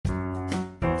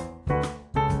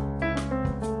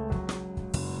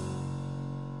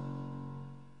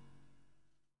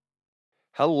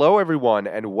Hello, everyone,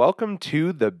 and welcome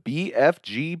to the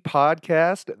BFG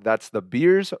podcast. That's the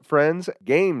Beers, Friends,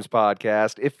 Games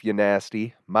podcast, if you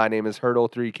nasty. My name is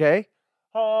Hurdle3K.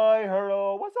 Hi,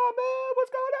 Hurdle. What's up, man?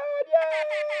 What's going on?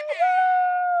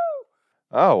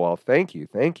 Yeah! Oh, well, thank you.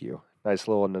 Thank you. Nice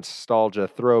little nostalgia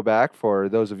throwback for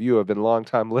those of you who have been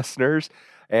longtime listeners.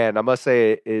 And I must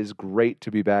say, it is great to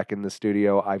be back in the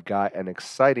studio. I've got an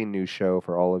exciting new show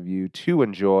for all of you to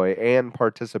enjoy and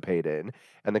participate in.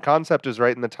 And the concept is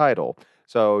right in the title.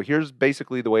 So here's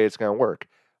basically the way it's going to work.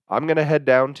 I'm going to head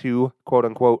down to quote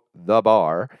unquote the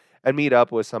bar and meet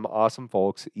up with some awesome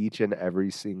folks each and every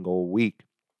single week.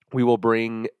 We will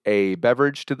bring a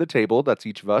beverage to the table that's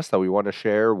each of us that we want to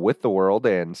share with the world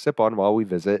and sip on while we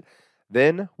visit.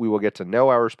 Then we will get to know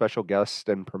our special guests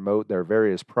and promote their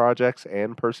various projects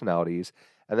and personalities.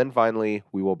 And then finally,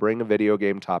 we will bring a video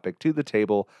game topic to the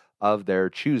table of their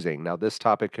choosing. Now, this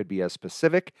topic could be as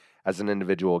specific as an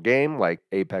individual game like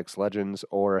Apex Legends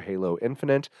or Halo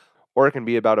Infinite, or it can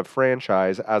be about a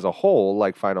franchise as a whole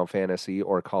like Final Fantasy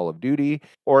or Call of Duty,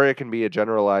 or it can be a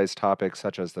generalized topic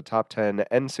such as the top 10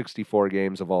 N64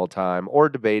 games of all time, or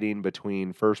debating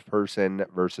between first person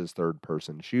versus third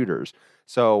person shooters.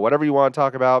 So, whatever you want to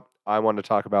talk about, I want to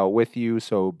talk about with you.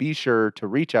 So, be sure to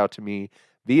reach out to me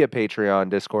via Patreon,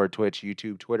 Discord, Twitch,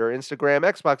 YouTube, Twitter, Instagram,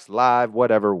 Xbox Live,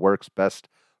 whatever works best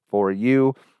for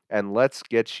you. And let's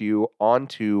get you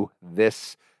onto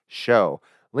this show.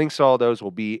 Links to all those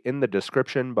will be in the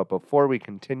description. But before we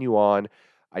continue on,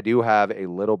 I do have a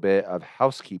little bit of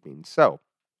housekeeping. So,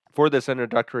 for this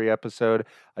introductory episode,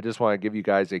 I just want to give you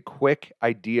guys a quick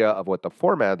idea of what the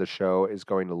format of the show is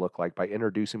going to look like by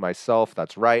introducing myself.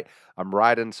 That's right, I'm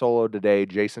riding solo today,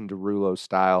 Jason Derulo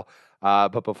style.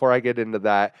 But before I get into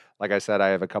that, like I said, I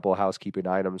have a couple of housekeeping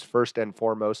items. First and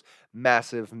foremost,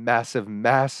 massive, massive,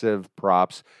 massive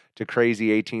props to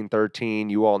Crazy 1813.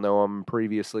 You all know him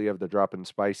previously of the Droppin'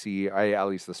 Spicy, at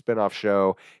least the spinoff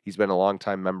show. He's been a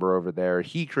longtime member over there.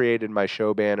 He created my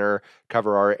show banner,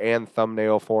 cover art, and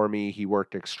thumbnail for me. He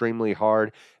worked extremely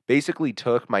hard. Basically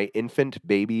took my infant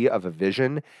baby of a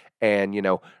vision and,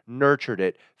 nurtured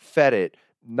it, fed it,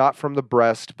 not from the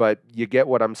breast, but you get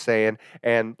what I'm saying.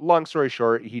 And long story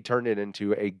short, he turned it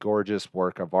into a gorgeous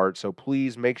work of art. So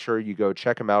please make sure you go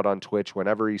check him out on Twitch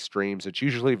whenever he streams. It's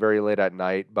usually very late at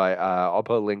night, but I'll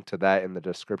put a link to that in the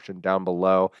description down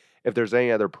below. If there's any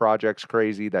other projects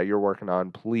crazy that you're working on,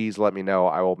 please let me know.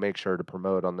 I will make sure to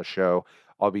promote on the show.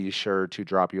 I'll be sure to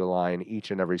drop you a line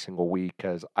each and every single week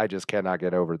because I just cannot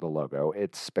get over the logo.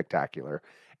 It's spectacular.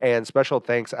 And special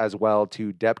thanks as well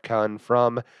to Depcon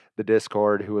from the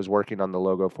Discord, who was working on the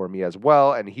logo for me as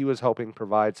well. And he was helping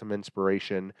provide some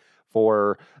inspiration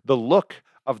for the look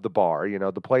of the bar.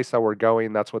 The place that we're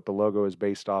going, that's what the logo is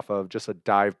based off of. Just a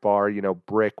dive bar,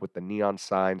 brick with the neon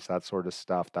signs, that sort of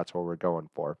stuff. That's what we're going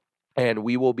for. And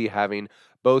we will be having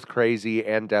both Crazy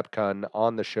and Depcon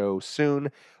on the show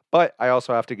soon. But I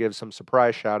also have to give some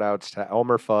surprise shout outs to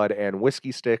Elmer Fudd and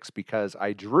Whiskey Sticks because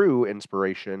I drew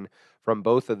inspiration from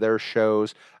both of their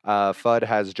shows. Fudd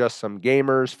has Just Some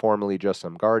Gamers, formerly Just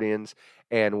Some Guardians,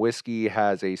 and Whiskey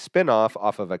has a spinoff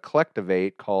off of a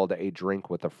Collectivate called A Drink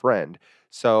with a Friend.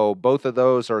 So both of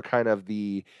those are kind of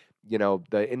the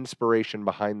inspiration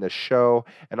behind the show.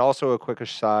 And also a quick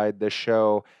aside, this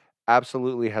show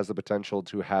absolutely has the potential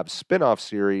to have spin-off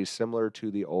series similar to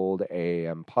the old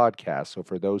AAM podcast. So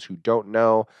for those who don't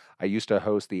know, I used to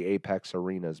host the Apex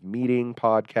Arenas Meeting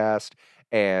podcast,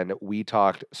 and we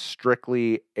talked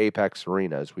strictly Apex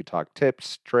Arenas. We talked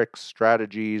tips, tricks,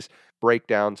 strategies,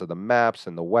 breakdowns of the maps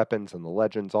and the weapons and the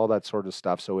legends, all that sort of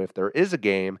stuff. So if there is a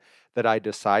game that I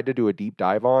decide to do a deep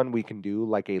dive on, we can do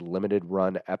like a limited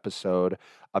run episode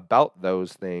about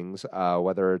those things,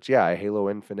 whether it's, Halo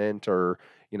Infinite or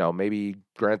maybe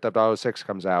Grand Theft Auto 6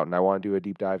 comes out and I want to do a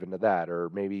deep dive into that, or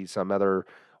maybe some other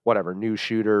new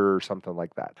shooter or something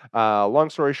like that. Long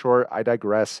story short, I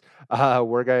digress.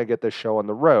 We're going to get this show on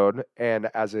the road, and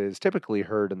as is typically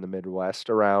heard in the Midwest,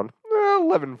 around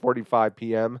 11:45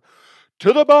 p.m.,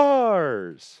 to the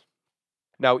bars.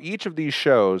 Now, each of these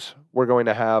shows, we're going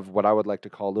to have what I would like to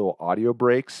call little audio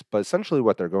breaks, but essentially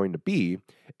what they're going to be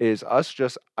is us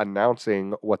just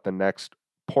announcing what the next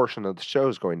portion of the show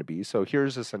is going to be. So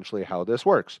here's essentially how this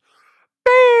works.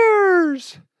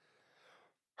 Bears!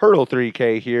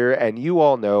 Hurdle3K here, and you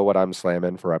all know what I'm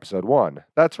slamming for episode 1.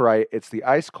 That's right, it's the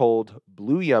ice cold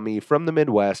Blue Yummy from the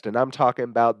Midwest, and I'm talking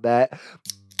about that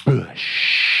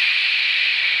Busch.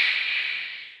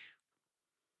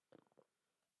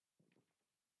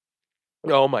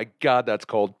 Oh my God, that's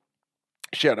cold.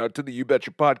 Shout out to the You Bet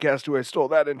Your podcast, who I stole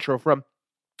that intro from.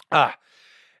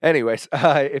 Anyways,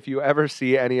 if you ever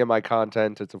see any of my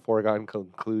content, it's a foregone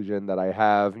conclusion that I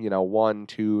have, 1,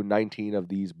 2, 19 of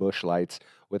these bush lights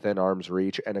within arm's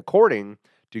reach. And according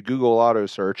to Google Auto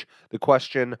Search, the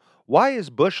question, why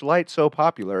is Bush Light so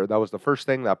popular? That was the first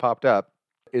thing that popped up,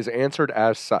 is answered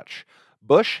as such.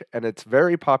 Bush and its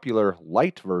very popular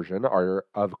light version are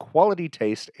of quality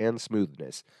taste and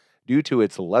smoothness. Due to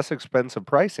its less expensive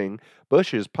pricing,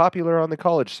 Bush is popular on the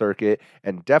college circuit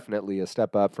and definitely a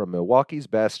step up from Milwaukee's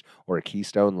Best or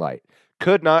Keystone Light.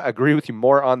 Could not agree with you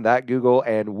more on that, Google,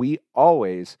 and we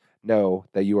always know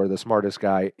that you are the smartest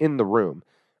guy in the room.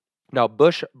 Now,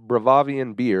 Busch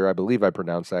Bavarian beer, I believe I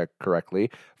pronounced that correctly,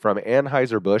 from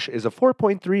Anheuser-Busch is a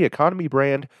 4.3 economy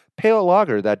brand pale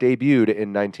lager that debuted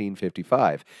in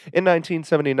 1955. In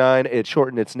 1979, it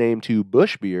shortened its name to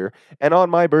Busch Beer, and on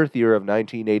my birth year of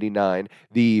 1989,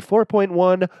 the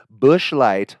 4.1 Busch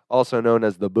Light, also known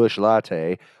as the Busch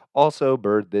Latte, also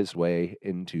birthed this way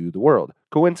into the world.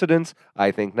 Coincidence?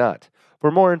 I think not. For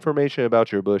more information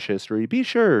about your Bush history, be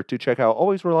sure to check out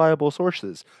always reliable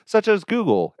sources, such as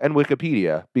Google and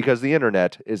Wikipedia, because the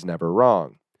internet is never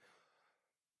wrong.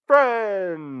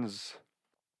 Friends!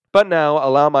 But now,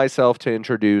 allow myself to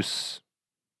introduce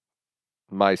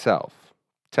myself.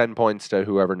 10 points to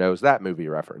whoever knows that movie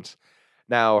reference.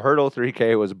 Now, Hurdle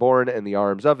 3K was born in the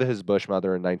arms of his Bush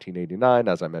mother in 1989,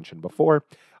 as I mentioned before.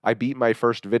 I beat my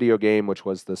first video game, which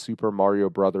was the Super Mario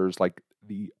Brothers, like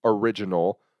the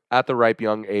original, at the ripe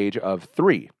young age of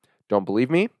 3. Don't believe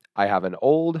me? I have an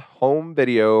old home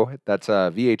video that's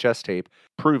a VHS tape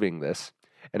proving this.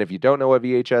 And if you don't know what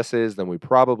VHS is, then we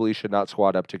probably should not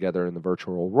squat up together in the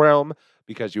virtual realm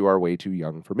because you are way too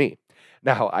young for me.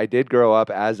 Now, I did grow up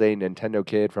as a Nintendo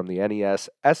kid from the NES,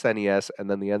 SNES, and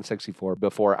then the N64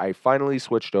 before I finally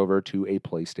switched over to a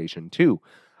PlayStation 2.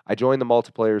 I joined the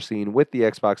multiplayer scene with the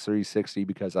Xbox 360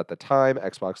 because at the time,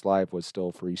 Xbox Live was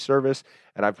still free service,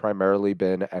 and I've primarily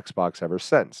been Xbox ever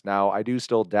since. Now, I do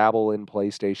still dabble in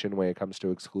PlayStation when it comes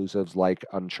to exclusives like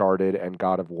Uncharted and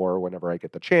God of War whenever I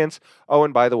get the chance. Oh,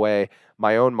 and by the way,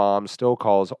 my own mom still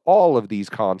calls all of these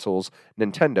consoles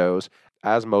Nintendos,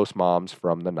 as most moms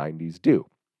from the 90s do.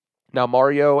 Now,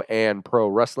 Mario and pro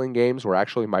wrestling games were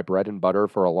actually my bread and butter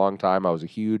for a long time. I was a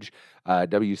huge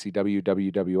WCW,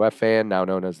 WWF fan, now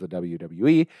known as the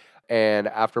WWE. And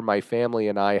after my family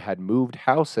and I had moved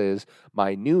houses,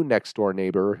 my new next door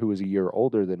neighbor, who was a year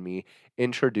older than me,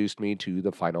 introduced me to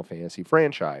the Final Fantasy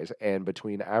franchise. And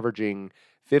between averaging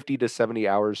 50 to 70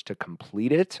 hours to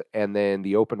complete it, and then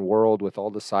the open world with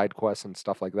all the side quests and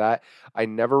stuff like that, I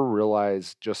never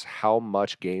realized just how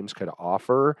much games could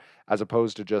offer as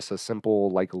opposed to just a simple,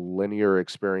 like, linear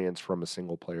experience from a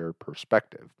single player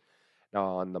perspective. Now,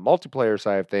 on the multiplayer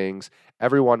side of things,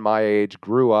 everyone my age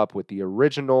grew up with the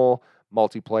original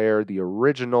multiplayer, the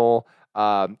original.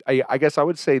 I guess I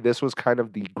would say this was kind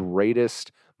of the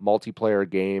greatest multiplayer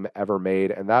game ever made,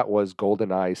 and that was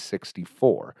GoldenEye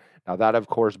 64. Now, that of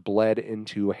course bled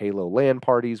into Halo LAN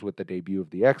parties with the debut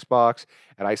of the Xbox,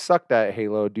 and I sucked at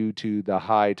Halo due to the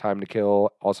high time to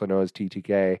kill, also known as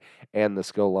TTK, and the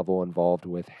skill level involved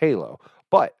with Halo.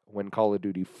 But when Call of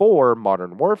Duty 4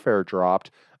 Modern Warfare dropped,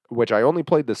 which I only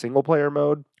played the single player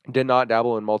mode, did not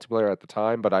dabble in multiplayer at the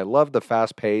time, but I love the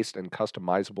fast paced and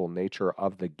customizable nature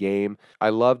of the game. I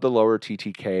love the lower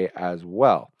TTK as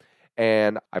well.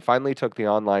 And I finally took the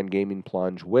online gaming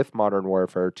plunge with Modern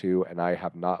Warfare 2, and I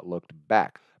have not looked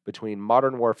back. Between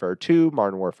Modern Warfare 2,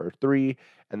 Modern Warfare 3,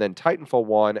 and then Titanfall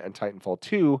 1 and Titanfall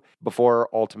 2, before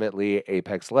ultimately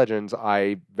Apex Legends,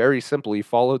 I very simply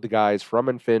followed the guys from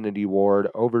Infinity Ward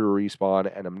over to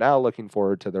Respawn, and I'm now looking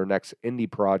forward to their next indie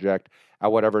project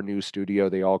at whatever new studio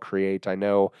they all create. I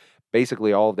know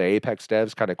basically all of the Apex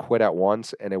devs kind of quit at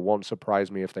once, and it won't surprise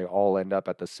me if they all end up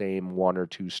at the same one or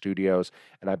two studios,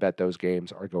 and I bet those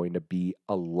games are going to be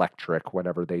electric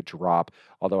whenever they drop,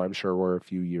 although I'm sure we're a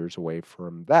few years away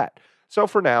from that. So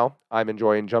for now, I'm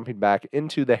enjoying jumping back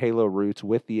into the Halo roots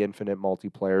with the Infinite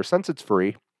multiplayer since it's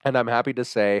free, and I'm happy to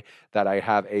say that I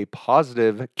have a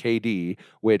positive KD,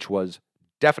 which was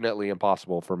definitely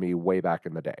impossible for me way back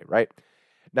in the day, right?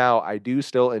 Now, I do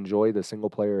still enjoy the single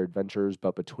player adventures,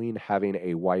 but between having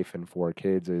a wife and 4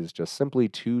 kids is just simply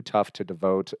too tough to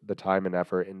devote the time and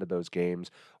effort into those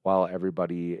games while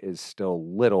everybody is still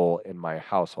little in my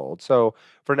household. So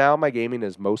for now, my gaming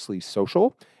is mostly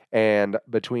social. And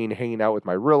between hanging out with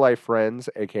my real life friends,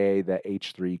 aka the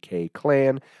H3K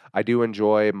clan, I do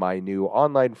enjoy my new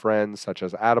online friends such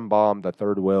as Adam Bomb, The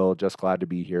Third Will, Just Glad to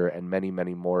Be Here, and many,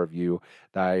 many more of you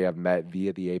that I have met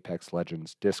via the Apex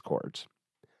Legends Discords.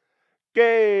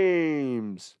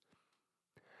 Games.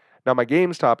 Now, my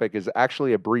games topic is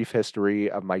actually a brief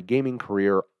history of my gaming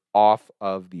career off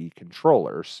of the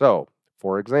controller. So,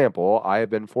 for example, I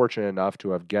have been fortunate enough to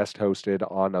have guest hosted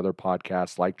on other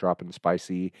podcasts like Droppin'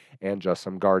 Spicy and Just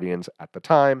Some Guardians at the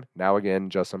time. Now, again,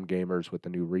 Just Some Gamers with the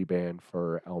new reband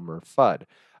for Elmer Fudd.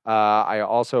 I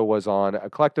also was on a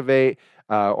Collectivate,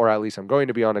 or at least I'm going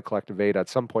to be on a Collectivate at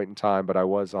some point in time, but I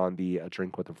was on the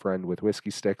Drink with a Friend with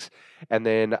Whiskey Sticks. And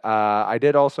then I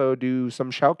did also do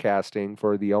some shoutcasting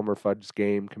for the Elmer Fudd's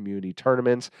Game community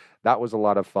tournaments. That was a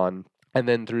lot of fun. And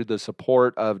then through the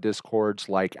support of Discords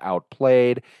like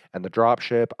Outplayed and the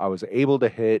Dropship, I was able to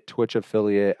hit Twitch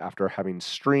affiliate after having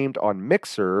streamed on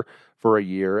Mixer for a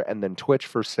year and then Twitch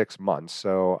for 6 months.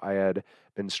 So I had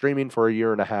been streaming for a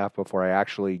year and a half before I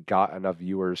actually got enough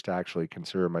viewers to actually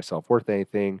consider myself worth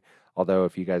anything. Although,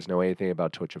 if you guys know anything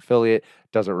about Twitch affiliate,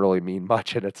 it doesn't really mean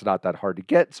much and it's not that hard to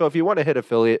get. So if you want to hit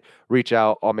affiliate, reach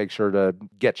out. I'll make sure to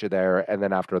get you there. And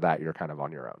then after that, you're kind of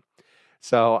on your own.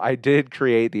 So I did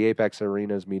create the Apex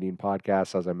Arenas Meeting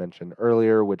podcast, as I mentioned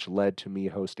earlier, which led to me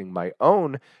hosting my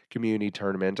own community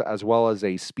tournament as well as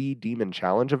a Speed Demon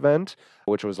Challenge event,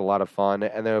 which was a lot of fun.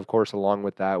 And then, of course, along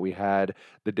with that, we had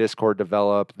the Discord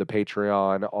develop, the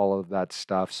Patreon, all of that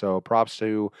stuff. So props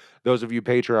to those of you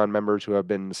Patreon members who have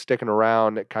been sticking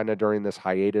around kind of during this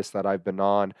hiatus that I've been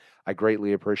on. I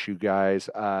greatly appreciate you guys.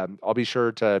 I'll be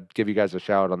sure to give you guys a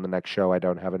shout on the next show. I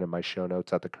don't have it in my show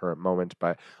notes at the current moment,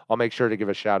 but I'll make sure to give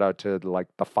a shout out to like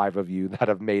the 5 of you that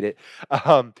have made it.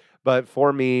 But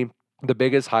for me, the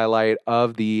biggest highlight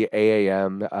of the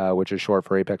AAM, which is short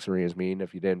for Apex Arenas Meeting,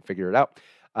 if you didn't figure it out,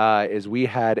 is we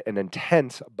had an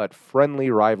intense but friendly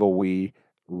rivalry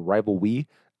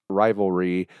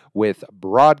with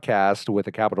Broadcast with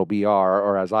a capital BR,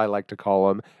 or as I like to call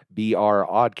them, BR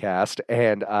Oddcast,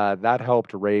 and that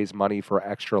helped raise money for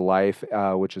Extra Life,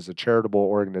 which is a charitable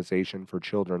organization for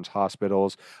children's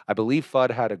hospitals. I believe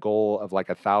FUD had a goal of like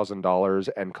 $1,000,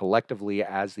 and collectively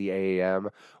as the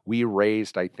AAM, we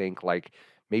raised, I think, like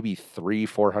maybe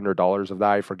 $300-400 of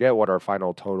that. I forget what our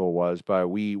final total was, but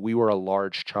we were a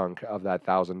large chunk of that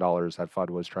 $1,000 that FUD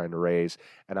was trying to raise,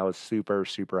 and I was super,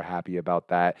 super happy about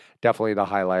that. Definitely the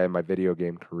highlight of my video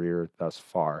game career thus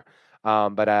far.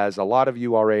 But as a lot of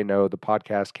you already know, the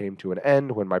podcast came to an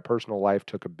end when my personal life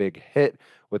took a big hit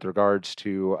with regards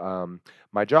to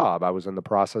my job. I was in the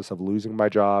process of losing my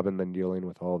job and then dealing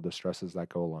with all of the stresses that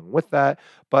go along with that.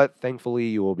 But thankfully,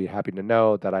 you will be happy to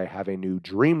know that I have a new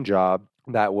dream job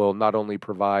that will not only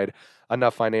provide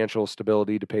enough financial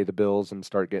stability to pay the bills and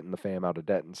start getting the fam out of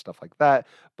debt and stuff like that,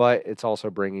 but it's also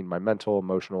bringing my mental,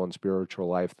 emotional, and spiritual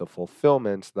life the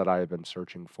fulfillments that I have been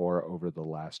searching for over the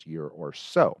last year or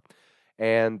so.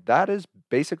 And that is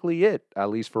basically it, at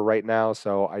least for right now.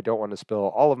 So I don't want to spill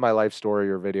all of my life story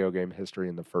or video game history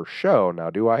in the first show,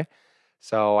 now do I?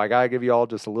 So I gotta give you all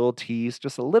just a little tease,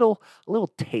 just a little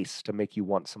taste to make you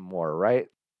want some more, right?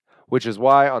 Which is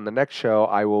why on the next show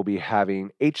I will be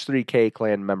having H3K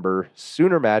clan member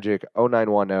Sooner Magic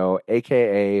 0910,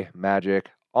 aka Magic,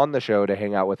 on the show to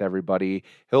hang out with everybody.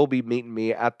 He'll be meeting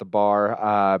me at the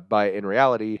bar, but in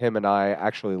reality, him and I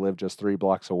actually live just 3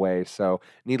 blocks away. So,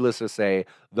 needless to say,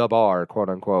 the bar, quote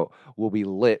unquote, will be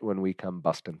lit when we come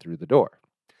busting through the door.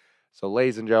 So,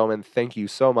 ladies and gentlemen, thank you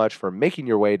so much for making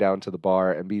your way down to the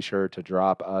bar, and be sure to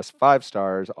drop us 5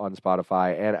 stars on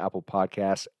Spotify and Apple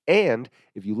Podcasts. And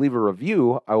if you leave a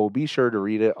review, I will be sure to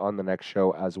read it on the next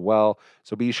show as well.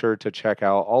 So be sure to check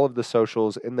out all of the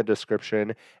socials in the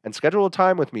description and schedule a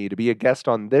time with me to be a guest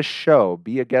on this show,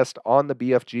 be a guest on the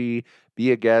BFG,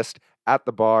 be a guest at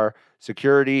the bar.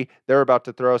 Security, they're about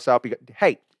to throw us out.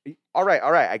 Hey, all right.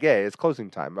 I get it. It's closing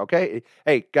time, okay?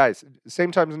 Hey, guys,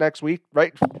 same time as next week,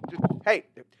 right? Hey,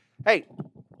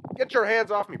 get your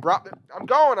hands off me, bro. I'm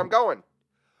going.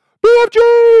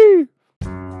 BFG!